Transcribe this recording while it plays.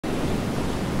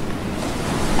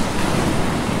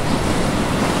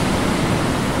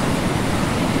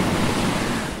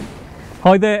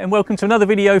Hi there and welcome to another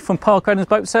video from Parker Adams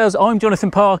Boat Sales. I'm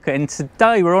Jonathan Parker and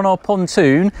today we're on our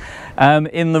pontoon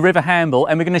in the River Hamble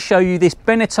and we're going to show you this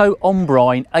Beneteau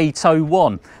Ombrine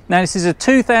 801. Now this is a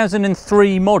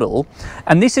 2003 model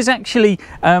and this is actually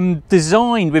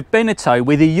designed with Beneteau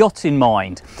with a yacht in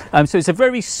mind. So it's a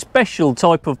very special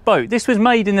type of boat. This was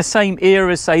made in the same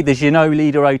era as say the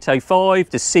Leader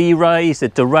 805, the Sea Rays, the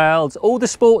Dorals, all the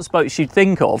sports boats you'd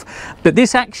think of. But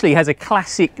this actually has a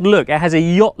classic look, it has a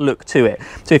yacht look to it.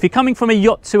 So if you're coming from a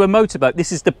yacht to a motorboat,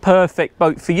 this is the perfect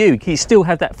boat for you. You still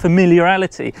have that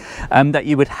familiarity that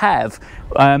you would have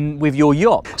with your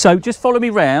yacht. So just follow me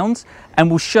round and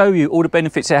we'll show you all the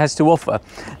benefits it has to offer.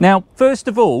 Now, first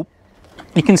of all,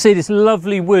 you can see this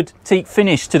lovely wood teak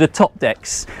finish to the top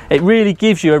decks. It really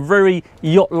gives you a very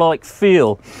yacht-like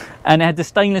feel. And it had the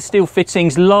stainless steel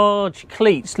fittings, large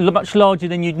cleats, much larger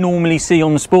than you'd normally see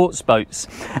on the sports boats.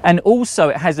 And also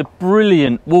it has a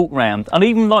brilliant walk round. And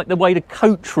even like the way the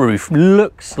coach roof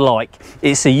looks like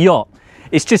it's a yacht.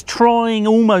 It's just trying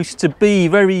almost to be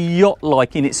very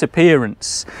yacht-like in its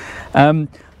appearance. And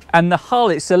the hull,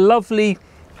 it's a lovely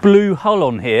blue hull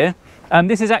on here.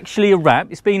 This is actually a wrap.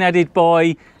 It's been added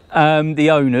by the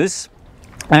owners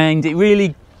and it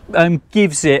really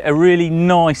gives it a really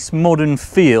nice modern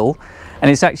feel,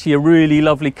 and it's actually a really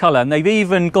lovely colour, and they've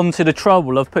even gone to the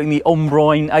trouble of putting the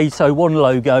Ombrine 801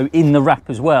 logo in the wrap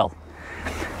as well.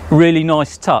 Really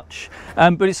nice touch.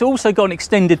 But it's also got an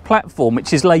extended platform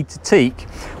which is laid to teak,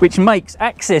 which makes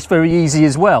access very easy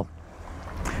as well.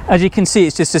 As you can see,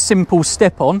 it's just a simple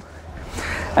step on.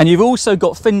 And you've also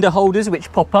got fender holders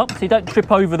which pop up so you don't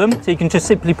trip over them, so you can just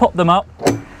simply pop them up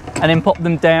and then pop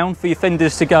them down for your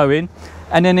fenders to go in.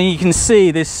 And then you can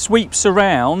see this sweeps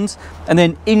around and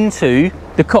then into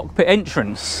the cockpit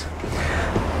entrance.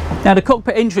 Now the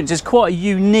cockpit entrance is quite a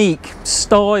unique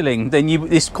styling.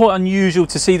 It's quite unusual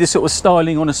to see this sort of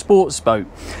styling on a sports boat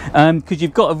because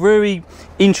you've got a very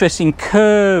interesting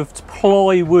curved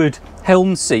plywood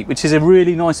helm seat, which is a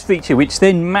really nice feature, which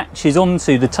then matches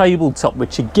onto the tabletop,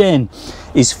 which again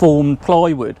is formed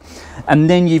plywood. And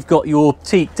then you've got your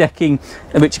teak decking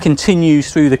which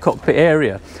continues through the cockpit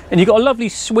area, and you've got a lovely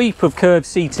sweep of curved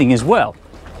seating as well.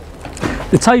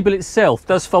 The table itself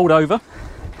does fold over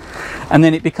and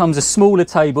then it becomes a smaller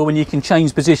table when you can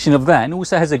change position of that, and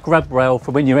also has a grab rail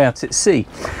for when you're out at sea.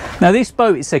 Now this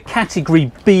boat is a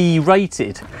category B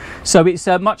rated, so it's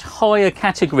a much higher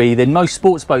category than most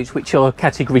sports boats which are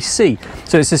category C.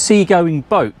 So it's a seagoing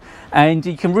boat, and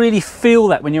you can really feel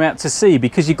that when you're out to sea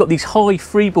because you've got these high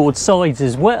freeboard sides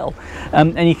as well.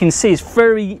 And you can see it's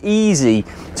very easy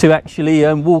to actually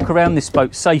walk around this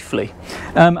boat safely.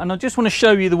 And I just want to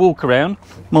show you the walk around.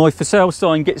 My for sale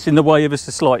sign gets in the way ever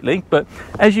so slightly, but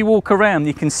as you walk around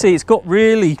you can see it's got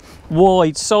really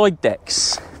wide side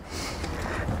decks.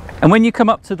 And when you come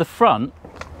up to the front,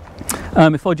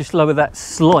 if I just lower that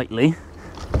slightly,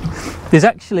 there's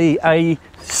actually a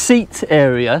seat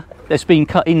area that's been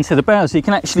cut into the bow, so you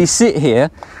can actually sit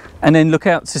here and then look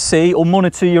out to sea or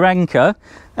monitor your anchor.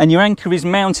 And your anchor is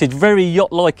mounted very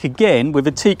yacht-like again with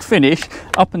a teak finish,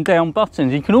 up and down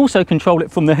buttons. You can also control it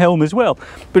from the helm as well,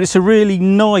 but it's a really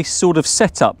nice sort of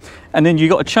setup. And then you've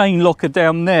got a chain locker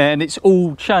down there and it's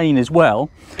all chain as well,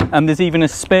 and there's even a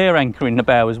spare anchor in the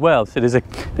bow as well, so there's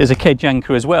a kedge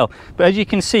anchor as well. But as you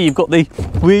can see, you've got the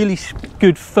really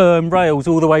good firm rails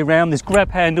all the way around. There's grab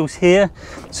handles here,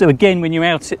 so again when you're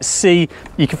out at sea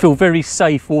you can feel very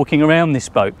safe walking around this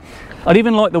boat. I'd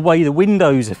even like the way the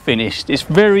windows are finished. It's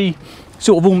very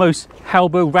sort of almost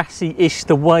Halbo Rassi-ish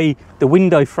the way the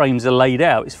window frames are laid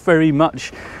out. It's very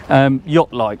much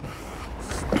yacht-like.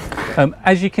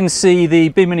 As you can see, the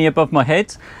bimini above my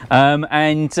head,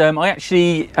 I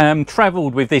actually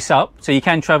travelled with this up, so you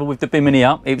can travel with the bimini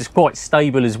up. It was quite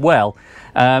stable as well.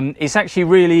 It's actually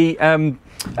really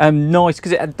nice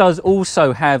because it does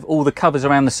also have all the covers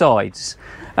around the sides.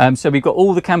 So we've got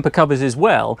all the camper covers as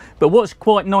well. But what's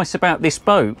quite nice about this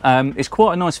boat, it's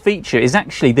quite a nice feature, is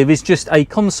actually there is just a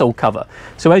console cover.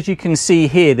 So as you can see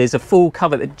here, there's a full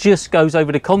cover that just goes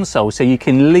over the console, so you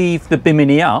can leave the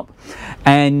bimini up,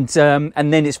 and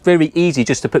then it's very easy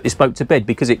just to put this boat to bed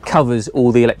because it covers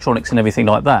all the electronics and everything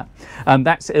like that.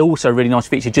 That's also a really nice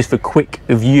feature just for quick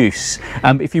of use.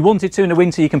 If you wanted to in the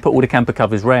winter, you can put all the camper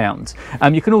covers round.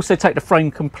 You can also take the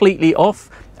frame completely off,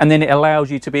 and then it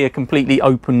allows you to be a completely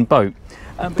open boat.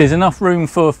 There's enough room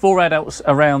for 4 adults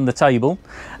around the table,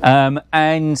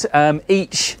 and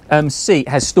each seat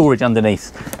has storage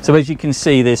underneath. So as you can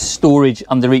see, there's storage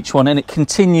under each one, and it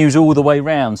continues all the way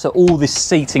round. So all this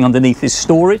seating underneath is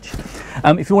storage.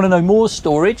 If you want to know more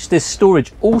storage, there's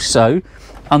storage also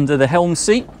under the helm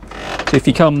seat. So if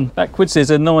you come backwards,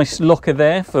 there's a nice locker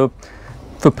there for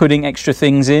for putting extra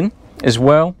things in as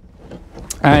well.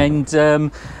 And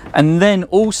then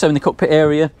also in the cockpit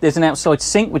area, there's an outside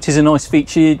sink, which is a nice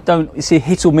feature. It's a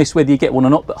hit or miss whether you get one or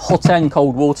not, but hot and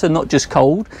cold water, not just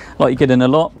cold, like you get in a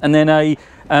lot. And then a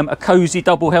cosy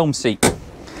double helm seat.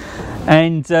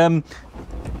 And the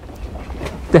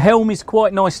helm is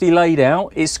quite nicely laid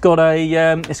out. It's got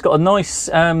a nice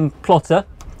plotter,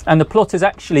 and the plotter's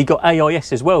actually got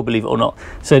AIS as well, believe it or not.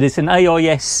 So there's an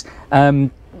AIS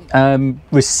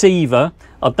receiver.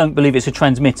 I don't believe it's a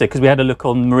transmitter, because we had a look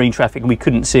on marine traffic and we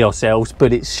couldn't see ourselves,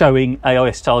 but it's showing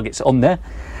AIS targets on there.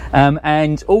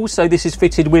 And also this is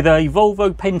fitted with a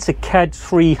Volvo Penta CAD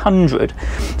 300,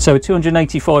 so a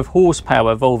 285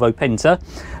 horsepower Volvo Penta.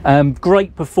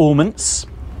 Great performance,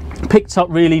 picked up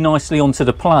really nicely onto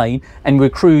the plane, and we're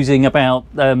cruising about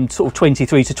sort of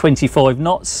 23 to 25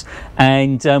 knots,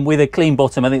 and with a clean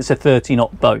bottom. I think it's a 30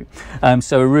 knot boat,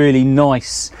 so a really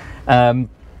nice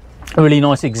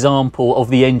example of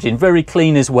the engine. Very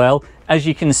clean as well. As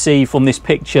you can see from this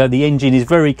picture, the engine is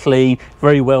very clean,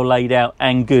 very well laid out,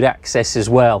 and good access as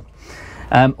well.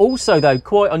 Also though,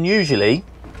 quite unusually,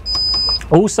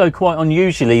 the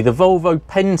Volvo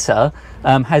Penta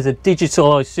has a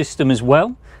digitalised system as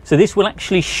well. So this will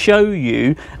actually show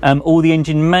you all the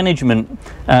engine management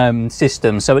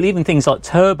systems. So even things like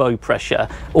turbo pressure,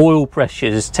 oil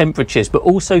pressures, temperatures, but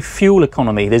also fuel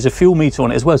economy. There's a fuel meter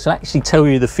on it as well, so it'll actually tell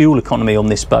you the fuel economy on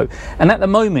this boat. And at the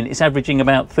moment, it's averaging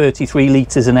about 33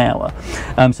 litres an hour.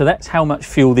 So that's how much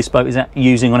fuel this boat is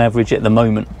using on average at the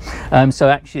moment. So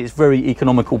actually, it's a very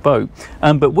economical boat.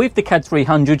 But with the CAD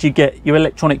 300, you get your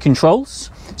electronic controls.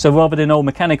 So rather than old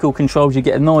mechanical controls, you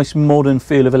get a nice modern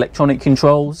feel of electronic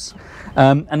controls.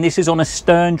 And this is on a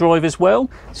stern drive as well,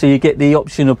 so you get the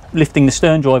option of lifting the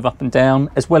stern drive up and down,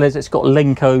 as well as it's got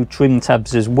Lenco trim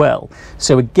tabs as well.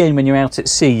 So again, when you're out at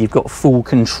sea, you've got full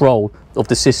control of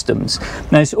the systems.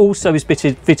 Now this also is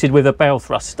fitted with a bow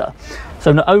thruster.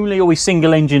 So not only are we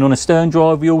single engine on a stern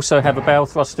drive, we also have a bow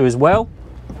thruster as well,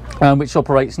 which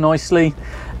operates nicely.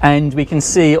 And we can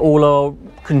see all our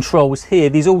controls here.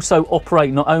 These also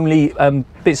operate not only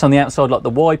bits on the outside like the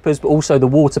wipers, but also the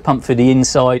water pump for the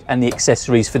inside and the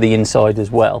accessories for the inside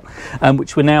as well,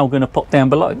 which we're now going to pop down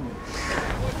below.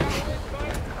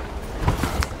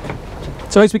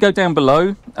 So as we go down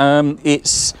below,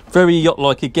 it's very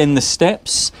yacht-like, again, the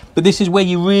steps, but this is where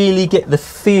you really get the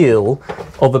feel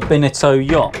of a Beneteau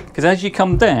yacht, because as you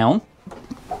come down,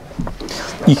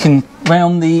 you can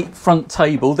round the front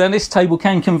table. Then this table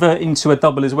can convert into a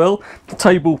double as well. The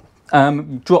table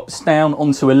drops down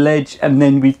onto a ledge, and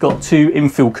then we've got two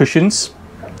infill cushions.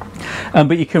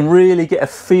 But you can really get a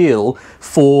feel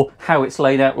for how it's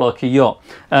laid out like a yacht.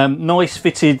 Nice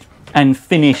fitted and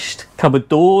finished cupboard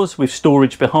doors with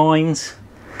storage behind.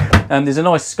 There's a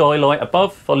nice skylight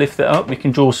above. If I lift that up, we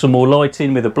can draw some more light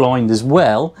in with a blind as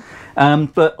well.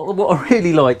 But what I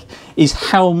really like is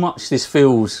how much this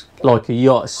feels like a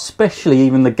yacht, especially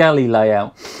even the galley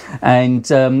layout, and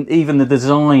even the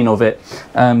design of it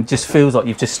just feels like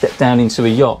you've just stepped down into a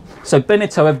yacht. So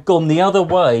Beneteau have gone the other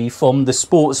way from the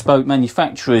sports boat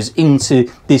manufacturers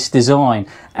into this design,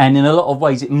 and in a lot of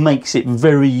ways it makes it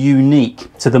very unique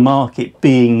to the market,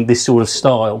 being this sort of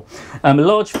style. A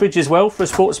large fridge as well for a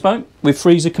sports boat with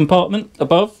freezer compartment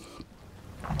above,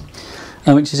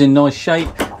 which is in nice shape.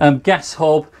 Gas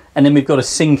hob, and then we've got a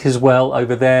sink as well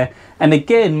over there. And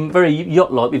again, very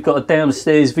yacht-like, we've got a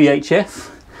downstairs VHF.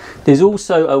 There's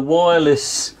also a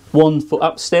wireless one for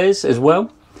upstairs as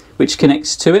well, which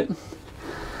connects to it.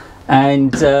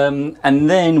 And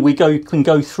then we can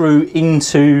go through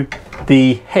into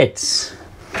the heads.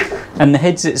 And the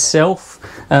heads itself,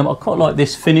 I quite like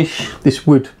this finish, this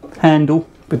wood handle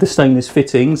with the stainless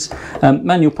fittings.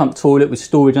 Manual pump toilet with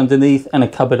storage underneath and a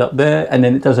cupboard up there, and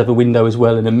then it does have a window as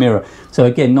well and a mirror. So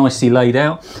again, nicely laid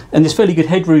out, and there's fairly good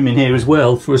headroom in here as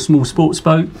well for a small sports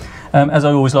boat. As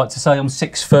I always like to say, I'm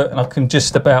 6 foot and I can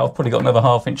just about, I've probably got another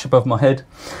 ½ inch above my head,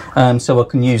 so I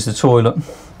can use the toilet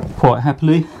quite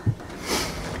happily.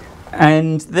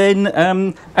 And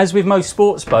then as with most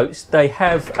sports boats, they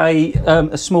have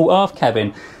a small aft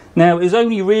cabin. Now it was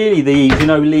only really the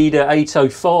Leader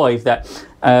 805 that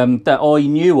I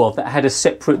knew of that had a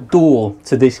separate door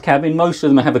to this cabin. Most of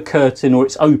them have a curtain or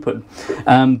it's open,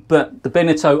 but the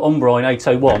Beneteau Ombrine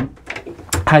 801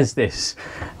 has this.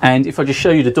 And if I just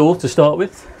show you the door to start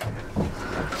with,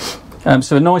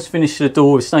 so a nice finish to the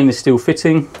door with stainless steel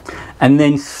fitting, and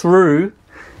then through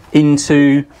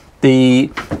into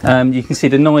the you can see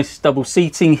the nice double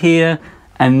seating here,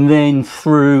 and then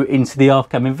through into the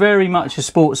aft cabin. Very much a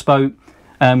sports boat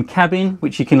cabin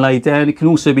which you can lay down. It can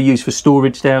also be used for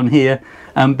storage down here.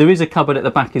 There is a cupboard at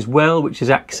the back as well, which is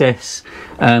access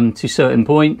to certain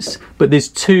points, but there's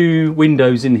 2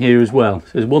 windows in here as well. So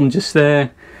there's one just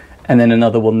there and then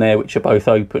another one there, which are both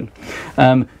open.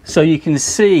 So you can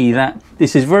see that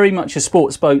this is very much a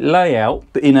sports boat layout,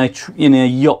 but in a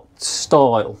yacht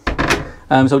style. So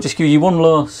I'll just give you one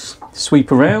last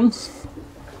sweep around,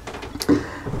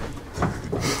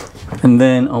 and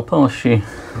then I'll pass you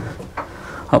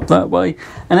up that way.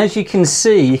 And as you can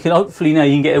see, you can hopefully now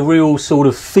you can get a real sort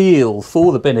of feel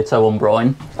for the Beneteau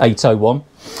Ombrine 801,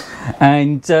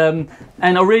 and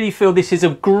I really feel this is a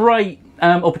great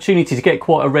opportunity to get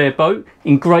quite a rare boat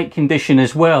in great condition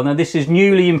as well. Now this is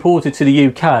newly imported to the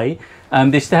UK.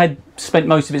 This had spent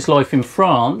most of its life in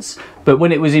France, but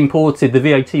when it was imported the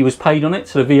VAT was paid on it,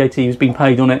 so the VAT has been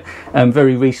paid on it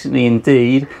very recently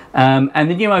indeed.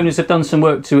 And the new owners have done some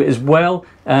work to it as well.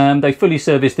 They fully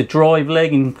serviced the drive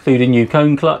leg, including new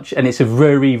cone clutch, and it's a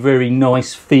very, very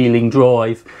nice feeling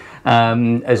drive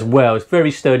as well. It's a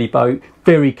very sturdy boat,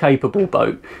 very capable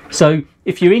boat. So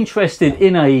if you're interested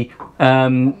in an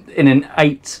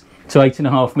 8 to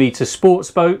 8.5 metre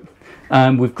sports boat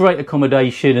with great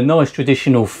accommodation, a nice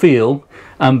traditional feel,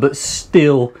 but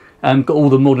still got all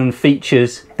the modern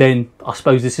features, then I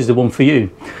suppose this is the one for you.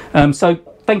 So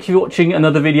thank you for watching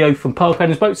another video from Park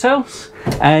Adams Boat Sales,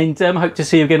 and hope to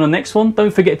see you again on the next one.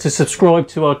 Don't forget to subscribe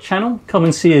to our channel. Come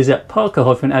and see us at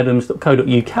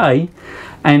parker-adams.co.uk,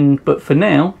 but for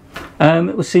now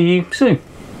we'll see you soon.